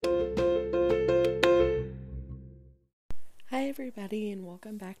everybody, and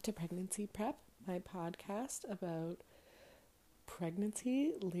welcome back to Pregnancy Prep, my podcast about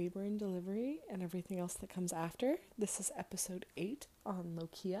pregnancy, labor and delivery, and everything else that comes after. This is episode 8 on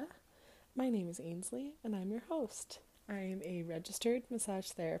Lokia. My name is Ainsley, and I'm your host. I am a registered massage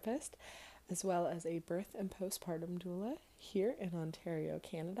therapist, as well as a birth and postpartum doula here in Ontario,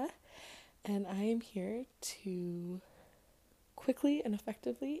 Canada, and I am here to quickly and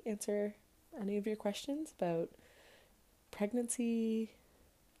effectively answer any of your questions about pregnancy,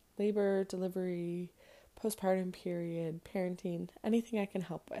 labor, delivery, postpartum period, parenting, anything I can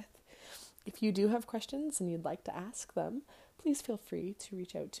help with. If you do have questions and you'd like to ask them, please feel free to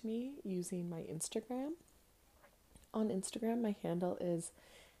reach out to me using my Instagram. On Instagram, my handle is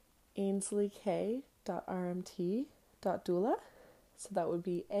ainsleyk.rmt.doula. So that would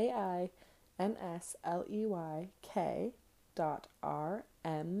be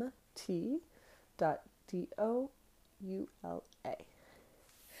AINSLEYK.RMT.DOULA.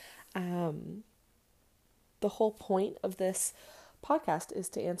 The whole point of this podcast is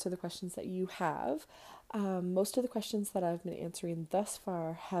to answer the questions that you have. Most of the questions that I've been answering thus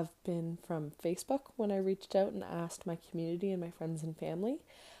far have been from Facebook when I reached out and asked my community and my friends and family.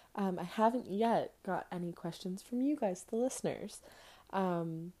 I haven't yet got any questions from you guys, the listeners.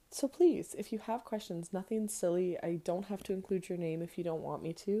 So please, if you have questions, nothing silly. I don't have to include your name if you don't want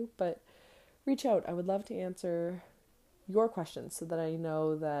me to, but reach out. I would love to answer your questions so that I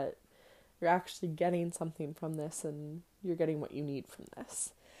know that you're actually getting something from this and you're getting what you need from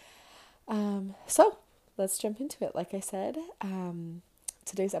this. So let's jump into it. Like I said,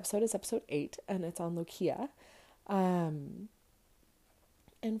 today's episode is episode 8 and it's on Lokia. And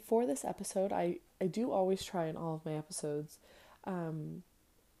for this episode, I do always try in all of my episodes to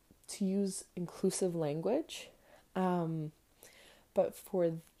use inclusive language. But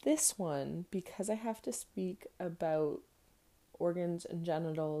for this one, because I have to speak about organs and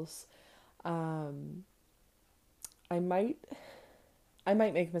genitals, I might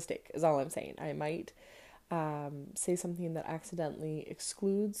make a mistake, is all I'm saying. I might say something that accidentally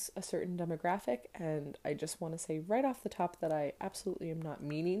excludes a certain demographic, and I just want to say right off the top that I absolutely am not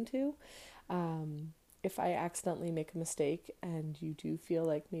meaning to. If I accidentally make a mistake and you do feel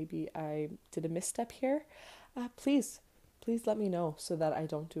like maybe I did a misstep here, please let me know so that I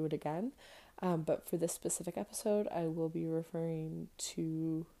don't do it again. But for this specific episode, I will be referring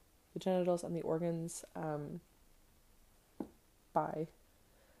to the genitals and the organs by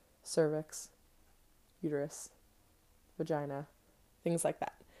cervix, uterus, vagina, things like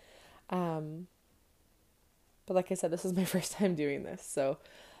that. But like I said, this is my first time doing this, so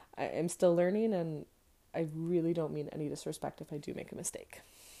I am still learning, and I really don't mean any disrespect if I do make a mistake.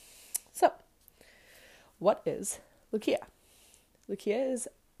 So, what is Lokia? Lokia is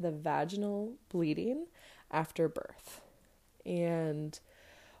the vaginal bleeding after birth. And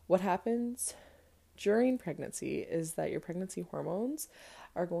what happens during pregnancy is that your pregnancy hormones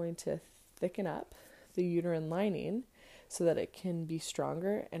are going to thicken up the uterine lining so that it can be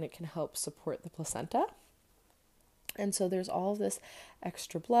stronger and it can help support the placenta. And so there's all this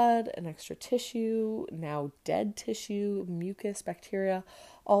extra blood and extra tissue, now dead tissue, mucus, bacteria,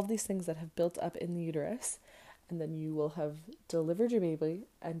 all of these things that have built up in the uterus. And then you will have delivered your baby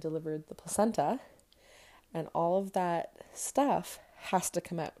and delivered the placenta, and all of that stuff has to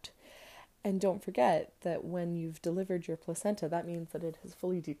come out. And don't forget that when you've delivered your placenta, that means that it has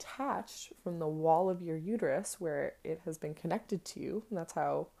fully detached from the wall of your uterus where it has been connected to you. And that's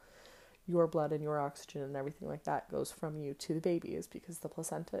how your blood and your oxygen and everything like that goes from you to the baby, is because the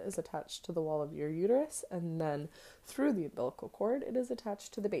placenta is attached to the wall of your uterus, and then through the umbilical cord, it is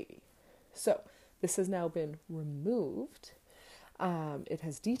attached to the baby. So this has now been removed. It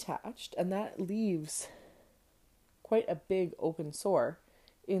has detached, and that leaves quite a big open sore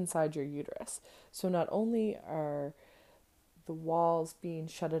inside your uterus. So not only are the walls being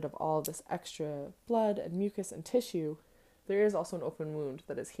shutted of all of this extra blood and mucus and tissue, there is also an open wound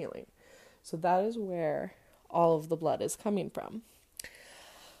that is healing. So that is where all of the blood is coming from.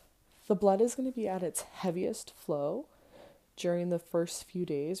 The blood is going to be at its heaviest flow during the first few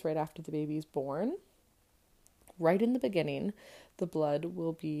days right after the baby is born. Right in the beginning, the blood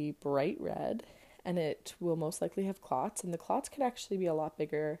will be bright red, and it will most likely have clots, and the clots could actually be a lot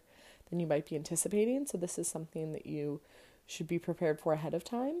bigger than you might be anticipating. So this is something that you should be prepared for ahead of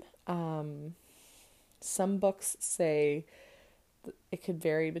time. Some books say it could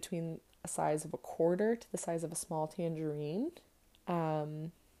vary between a size of a quarter to the size of a small tangerine.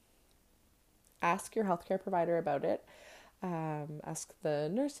 Ask your healthcare provider about it. Ask the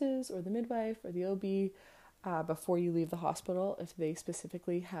nurses or the midwife or the OB before you leave the hospital if they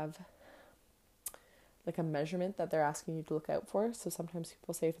specifically have like a measurement that they're asking you to look out for. So sometimes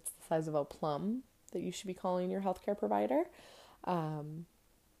people say if it's the size of a plum that you should be calling your healthcare provider.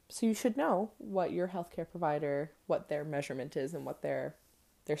 So you should know what your healthcare provider, what their measurement is and what their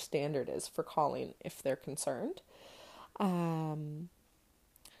standard is for calling if they're concerned.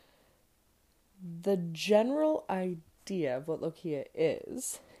 The general idea of what lochia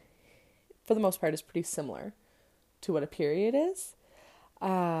is, for the most part, is pretty similar to what a period is.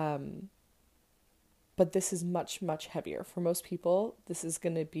 But this is much, much heavier. For most people, this is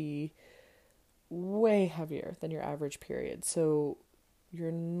going to be way heavier than your average period. So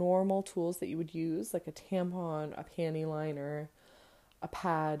your normal tools that you would use, like a tampon, a panty liner, a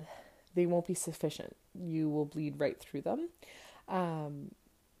pad, they won't be sufficient. You will bleed right through them. So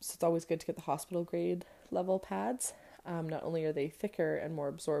it's always good to get the hospital grade level pads. Not only are they thicker and more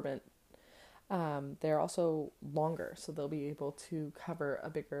absorbent, they're also longer, so they'll be able to cover a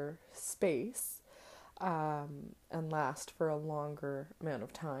bigger space and last for a longer amount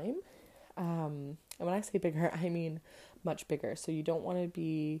of time. And when I say bigger, I mean much bigger. So you don't want to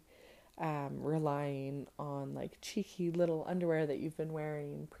be relying on like cheeky little underwear that you've been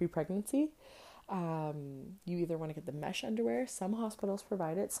wearing pre-pregnancy. You either want to get the mesh underwear. Some hospitals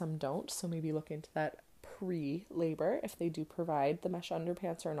provide it, some don't. So maybe look into that pre-labor if they do provide the mesh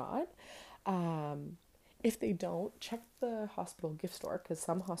underpants or not. If they don't, check the hospital gift store, because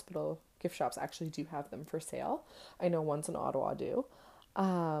some hospital gift shops actually do have them for sale. I know ones in Ottawa do.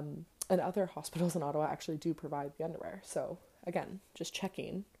 And other hospitals in Ottawa actually do provide the underwear. So again, just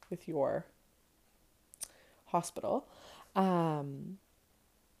checking with your hospital. And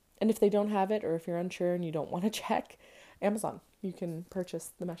if they don't have it, or if you're unsure and you don't want to check, Amazon, you can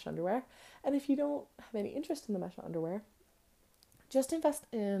purchase the mesh underwear. And if you don't have any interest in the mesh underwear, just invest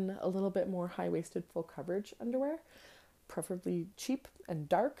in a little bit more high-waisted full coverage underwear, preferably cheap and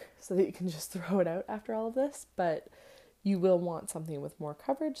dark, so that you can just throw it out after all of this. But you will want something with more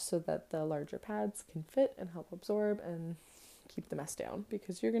coverage so that the larger pads can fit and help absorb and keep the mess down,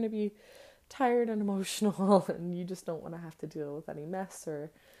 because you're going to be tired and emotional and you just don't want to have to deal with any mess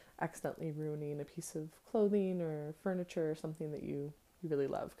or accidentally ruining a piece of clothing or furniture or something that you really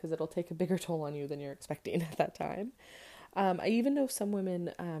love, because it'll take a bigger toll on you than you're expecting at that time. I even know some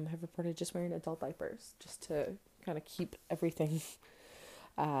women have reported just wearing adult diapers just to kind of keep everything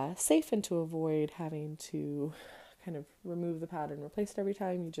safe and to avoid having to kind of remove the pad and replace it every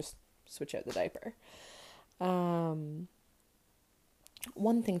time. You just switch out the diaper.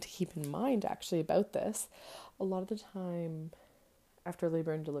 One thing to keep in mind actually about this, a lot of the time after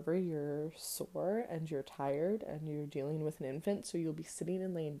labor and delivery, you're sore and you're tired and you're dealing with an infant, so you'll be sitting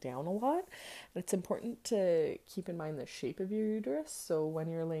and laying down a lot. And it's important to keep in mind the shape of your uterus. So when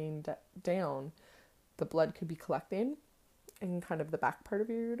you're laying down, the blood could be collecting in kind of the back part of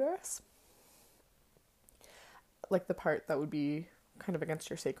your uterus, like the part that would be kind of against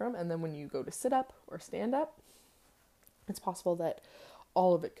your sacrum. And then when you go to sit up or stand up, it's possible that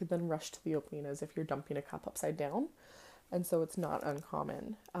all of it could then rush to the opening as if you're dumping a cup upside down. And so it's not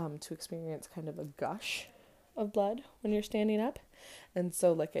uncommon to experience kind of a gush of blood when you're standing up. And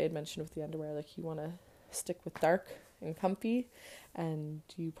so like I had mentioned with the underwear, like you want to stick with dark and comfy, and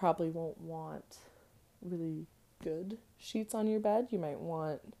you probably won't want really good sheets on your bed. You might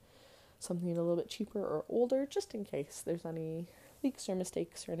want something a little bit cheaper or older, just in case there's any leaks or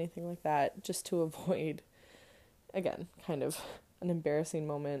mistakes or anything like that, just to avoid, again, kind of an embarrassing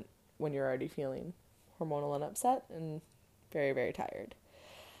moment when you're already feeling hormonal and upset and very, very tired.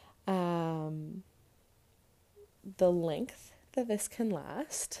 The length that this can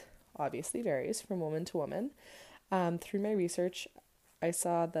last obviously varies from woman to woman. Through my research, I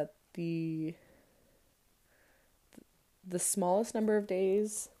saw that the smallest number of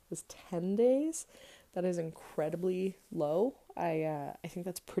days was 10 days. That is incredibly low. I think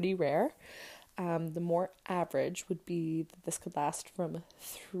that's pretty rare. The more average would be that this could last from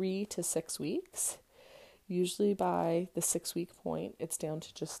 3 to 6 weeks. Usually by the 6-week point, it's down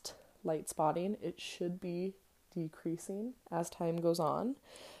to just light spotting. It should be decreasing as time goes on.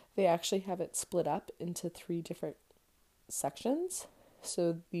 They actually have it split up into 3 different sections.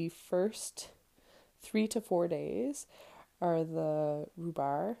 So the first 3 to 4 days are the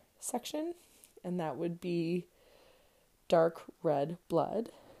rhubarb section, and that would be dark red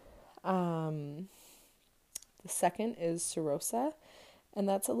blood. The second is serosa, and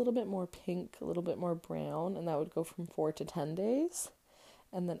that's a little bit more pink, a little bit more brown, and that would go from 4 to 10 days.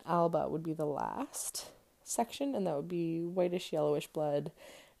 And then alba would be the last section, and that would be whitish yellowish blood,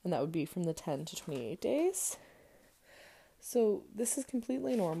 and that would be from the 10 to 28 days. So this is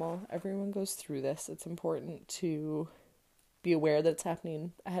completely normal. Everyone goes through this. It's important to be aware that it's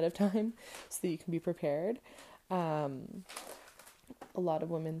happening ahead of time so that you can be prepared. A lot of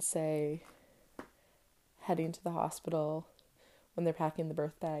women say heading to the hospital, when they're packing the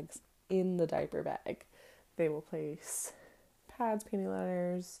birth bags, in the diaper bag, they will place pads, panty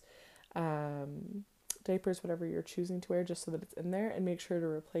liners, diapers, whatever you're choosing to wear, just so that it's in there, and make sure to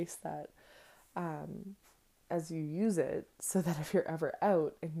replace that as you use it, so that if you're ever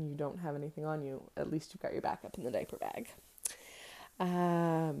out and you don't have anything on you, at least you've got your backup in the diaper bag.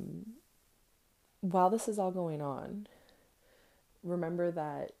 While this is all going on, remember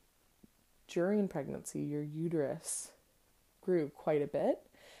that during pregnancy, your uterus grew quite a bit,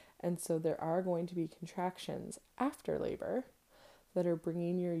 and so there are going to be contractions after labor that are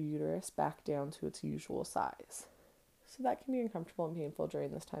bringing your uterus back down to its usual size. So that can be uncomfortable and painful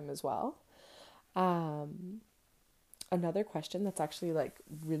during this time as well. Another question that's actually like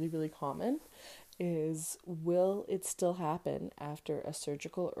really, really common is, will it still happen after a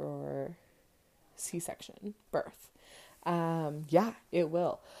surgical or C-section birth? Yeah, it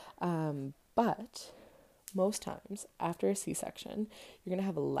will. But most times after a C-section, you're going to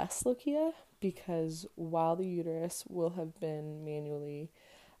have less lochia, because while the uterus will have been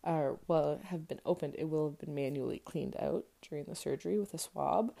have been opened, it will have been manually cleaned out during the surgery with a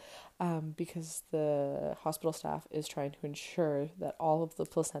swab, because the hospital staff is trying to ensure that all of the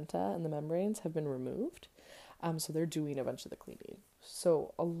placenta and the membranes have been removed. So they're doing a bunch of the cleaning.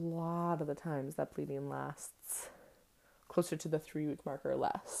 So a lot of the times that bleeding lasts closer to the 3-week mark or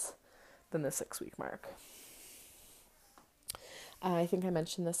less than the 6-week mark. I think I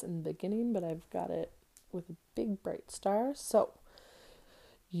mentioned this in the beginning, but I've got it with a big bright star. So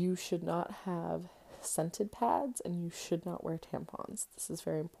you should not have scented pads, and you should not wear tampons. This is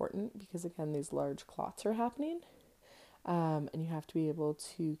very important because, again, these large clots are happening, and you have to be able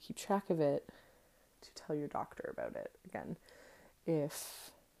to keep track of it to tell your doctor about it. Again,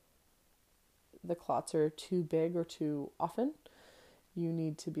 if the clots are too big or too often, you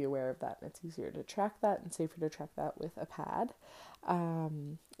need to be aware of that, and it's easier to track that and safer to track that with a pad.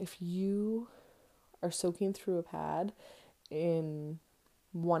 If you are soaking through a pad in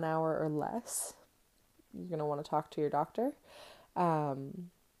 1 hour or less, you're going to want to talk to your doctor. What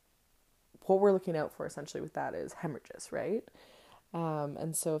we're looking out for essentially with that is hemorrhages, right?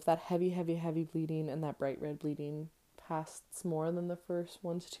 And so if that heavy bleeding and that bright red bleeding lasts more than the first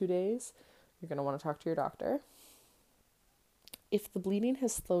 1 to 2 days, you're going to want to talk to your doctor. If the bleeding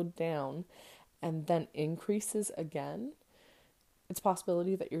has slowed down and then increases again, it's a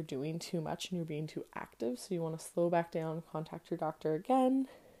possibility that you're doing too much and you're being too active, so you want to slow back down, contact your doctor again.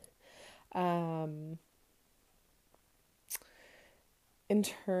 In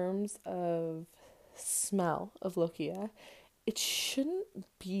terms of smell of lochia, it shouldn't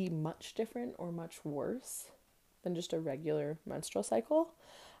be much different or much worse than just a regular menstrual cycle.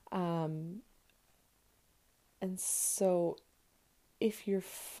 And so if you're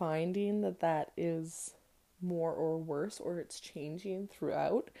finding that is more or worse, or it's changing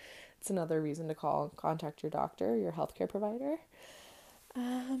throughout, it's another reason to call and contact your doctor, your healthcare provider.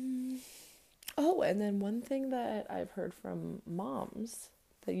 Oh, and then one thing that I've heard from moms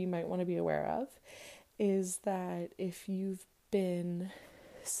that you might want to be aware of is that if you've been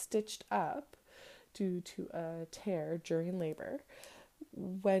stitched up due to a tear during labor,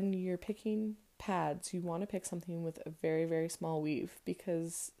 when you're picking pads, you want to pick something with a very, very small weave,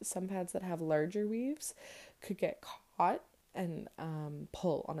 because some pads that have larger weaves could get caught and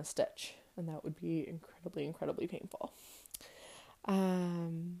pull on a stitch, and that would be incredibly, incredibly painful.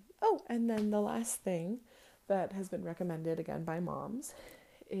 And then the last thing that has been recommended again by moms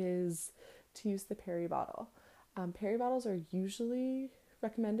is to use the Peri bottle. Peri bottles are usually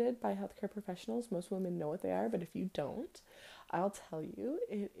recommended by healthcare professionals. Most women know what they are, but if you don't, I'll tell you.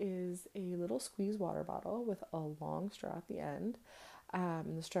 It is a little squeeze water bottle with a long straw at the end.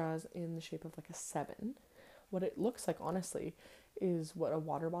 And the straw is in the shape of like a 7. What it looks like, honestly, is what a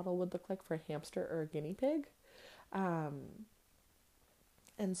water bottle would look like for a hamster or a guinea pig.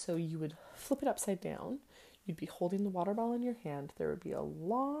 And so you would flip it upside down. You'd be holding the water bottle in your hand. There would be a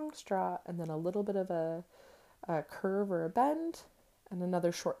long straw and then a little bit of a curve or a bend and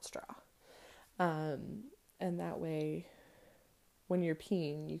another short straw. And that way, when you're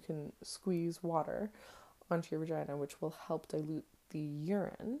peeing, you can squeeze water onto your vagina, which will help dilute the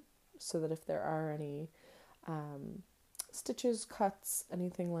urine, so that if there are any stitches, cuts,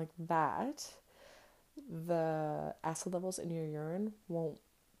 anything like that, the acid levels in your urine won't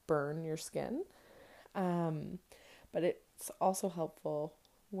burn your skin. But it's also helpful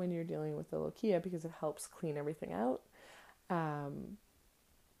when you're dealing with the lochia, because it helps clean everything out, and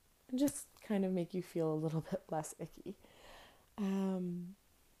just kind of make you feel a little bit less icky.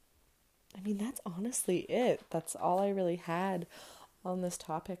 I mean, that's honestly it. That's all I really had on this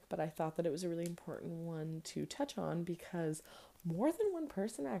topic, but I thought that it was a really important one to touch on because more than one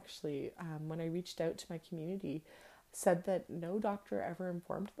person actually, when I reached out to my community, said that no doctor ever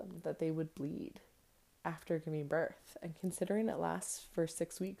informed them that they would bleed after giving birth. And considering it lasts for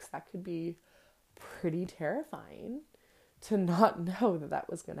 6 weeks, that could be pretty terrifying to not know that that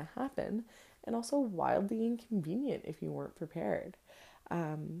was going to happen, and also wildly inconvenient if you weren't prepared.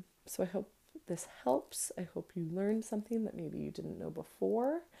 So I hope this helps. I hope you learned something that maybe you didn't know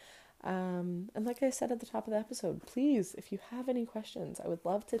before. And like I said at the top of the episode, please, if you have any questions, I would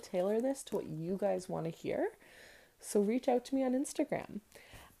love to tailor this to what you guys want to hear. So reach out to me on Instagram.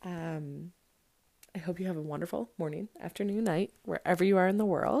 I hope you have a wonderful morning, afternoon, night, wherever you are in the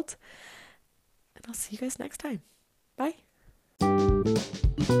world. And I'll see you guys next time. Bye.